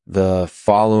The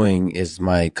following is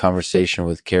my conversation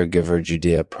with caregiver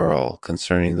Judea Pearl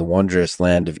concerning the wondrous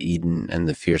land of Eden and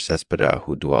the fierce Espada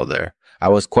who dwell there. I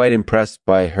was quite impressed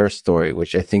by her story,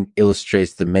 which I think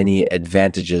illustrates the many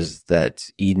advantages that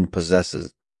Eden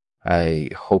possesses. I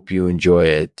hope you enjoy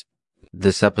it.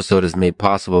 This episode is made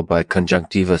possible by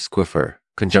Conjunctiva Squiffer.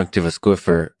 Conjunctiva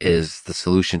Squiffer is the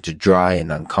solution to dry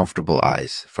and uncomfortable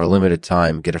eyes. For a limited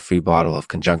time, get a free bottle of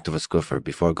Conjunctiva Squiffer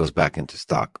before it goes back into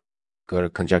stock. Go to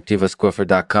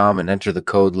conjunctivasquiffer.com and enter the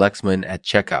code Lexman at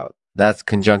checkout. That's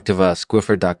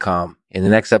conjunctivasquiffer.com. In the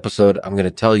next episode, I'm going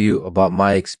to tell you about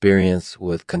my experience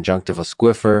with Conjunctiva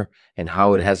Squiffer and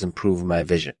how it has improved my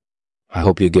vision. I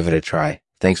hope you give it a try.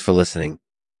 Thanks for listening.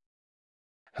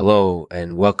 Hello,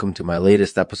 and welcome to my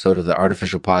latest episode of the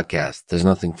Artificial Podcast. There's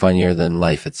nothing funnier than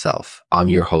life itself. I'm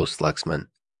your host, Lexman.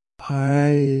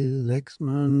 Hi,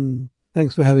 Lexman.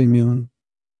 Thanks for having me on.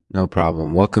 No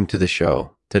problem. Welcome to the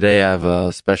show. Today I have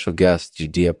a special guest,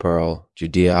 Judea Pearl.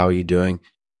 Judea, how are you doing?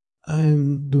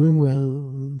 I'm doing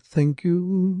well. Thank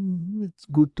you. It's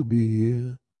good to be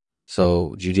here.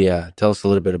 So, Judea, tell us a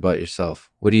little bit about yourself.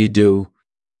 What do you do?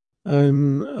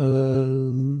 I'm a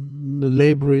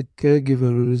Labourite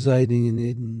caregiver residing in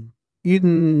Eden.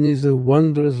 Eden is a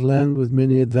wondrous land with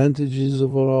many advantages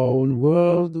of our own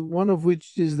world, one of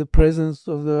which is the presence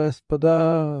of the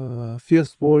Espada,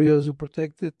 fierce warriors who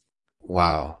protect it.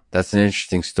 Wow, that's an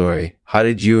interesting story. How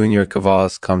did you and your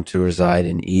cavallas come to reside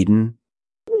in Eden?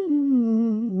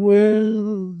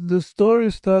 Well, the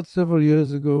story starts several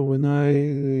years ago when I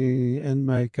and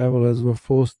my cavallas were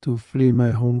forced to flee my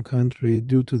home country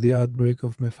due to the outbreak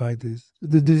of mephitis.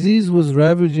 The disease was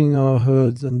ravaging our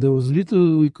herds and there was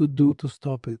little we could do to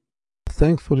stop it.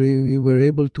 Thankfully, we were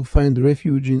able to find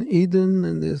refuge in Eden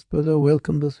and the Espada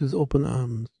welcomed us with open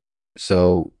arms.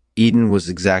 So, Eden was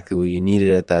exactly what you needed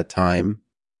at that time.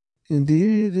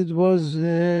 Indeed, it was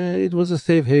a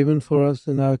safe haven for us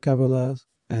and our cavallas.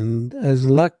 And as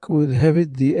luck would have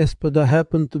it, the Espada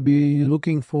happened to be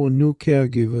looking for new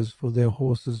caregivers for their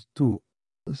horses too.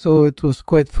 So it was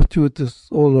quite fortuitous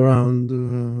all around.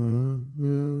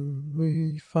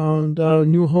 We found our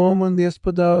new home and the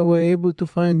Espada were able to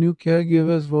find new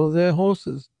caregivers for their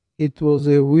horses. It was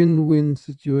a win-win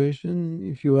situation,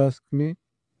 if you ask me.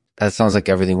 That sounds like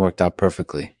everything worked out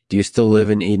perfectly. Do you still live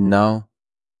in Eden now?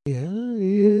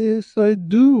 Yes, I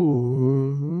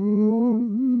do.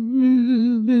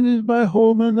 This is my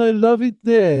home and I love it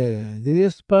there. The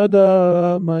Espada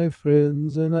are my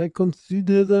friends and I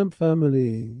consider them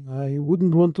family. I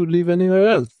wouldn't want to live anywhere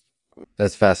else.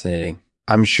 That's fascinating.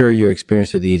 I'm sure your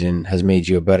experience with Eden has made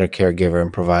you a better caregiver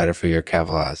and provider for your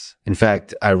cavallas. In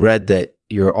fact, I read that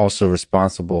you're also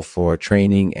responsible for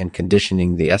training and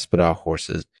conditioning the Espada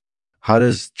horses. How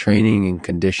does training and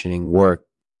conditioning work?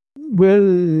 Well,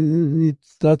 it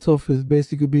starts off with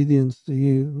basic obedience.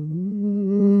 The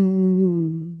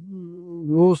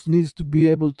horse needs to be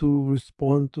able to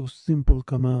respond to simple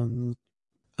commands.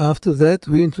 After that,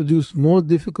 we introduce more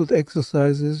difficult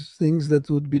exercises, things that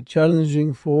would be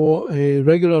challenging for a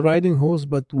regular riding horse,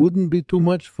 but wouldn't be too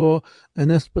much for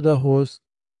an Espada horse.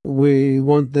 We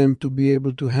want them to be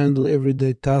able to handle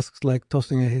everyday tasks like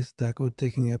tossing a haystack or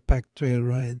taking a pack trail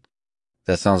ride.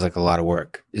 That sounds like a lot of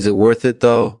work. Is it worth it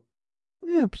though?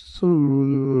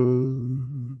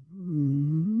 Absolutely.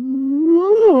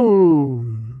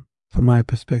 From my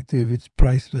perspective, it's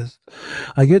priceless.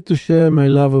 I get to share my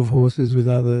love of horses with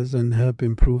others and help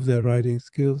improve their riding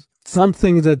skills.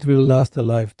 Something that will last a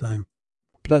lifetime.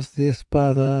 Plus, the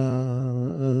Espada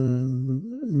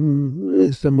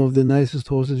is some of the nicest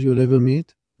horses you'll ever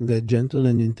meet. They're gentle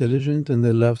and intelligent, and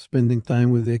they love spending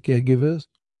time with their caregivers.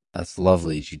 That's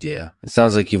lovely, Judea. It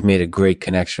sounds like you've made a great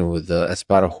connection with the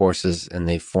Espada horses and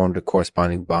they've formed a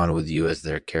corresponding bond with you as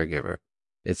their caregiver.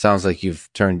 It sounds like you've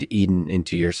turned Eden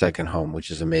into your second home, which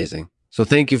is amazing. So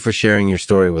thank you for sharing your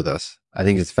story with us. I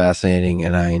think it's fascinating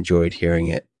and I enjoyed hearing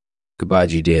it. Goodbye,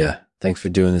 Judea. Thanks for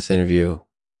doing this interview.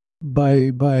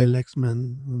 Bye,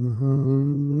 Lexman.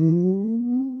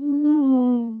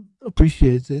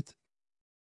 Appreciate it.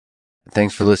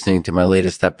 Thanks for listening to my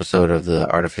latest episode of the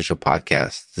Artificial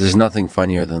Podcast. There's nothing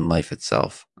funnier than life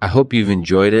itself. I hope you've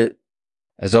enjoyed it.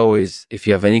 As always, if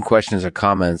you have any questions or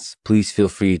comments, please feel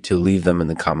free to leave them in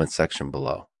the comments section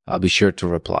below. I'll be sure to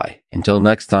reply. Until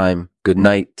next time, good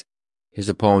night. Here's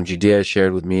a poem Judea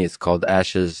shared with me. It's called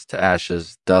Ashes to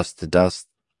Ashes, Dust to Dust.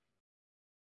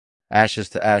 Ashes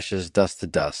to ashes, dust to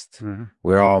dust. Mm-hmm.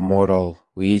 We're all mortal.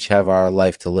 We each have our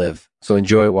life to live. So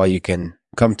enjoy it while you can.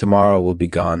 Come tomorrow, we'll be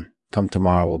gone. Come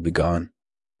tomorrow, we'll be gone.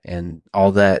 And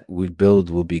all that we build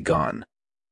will be gone.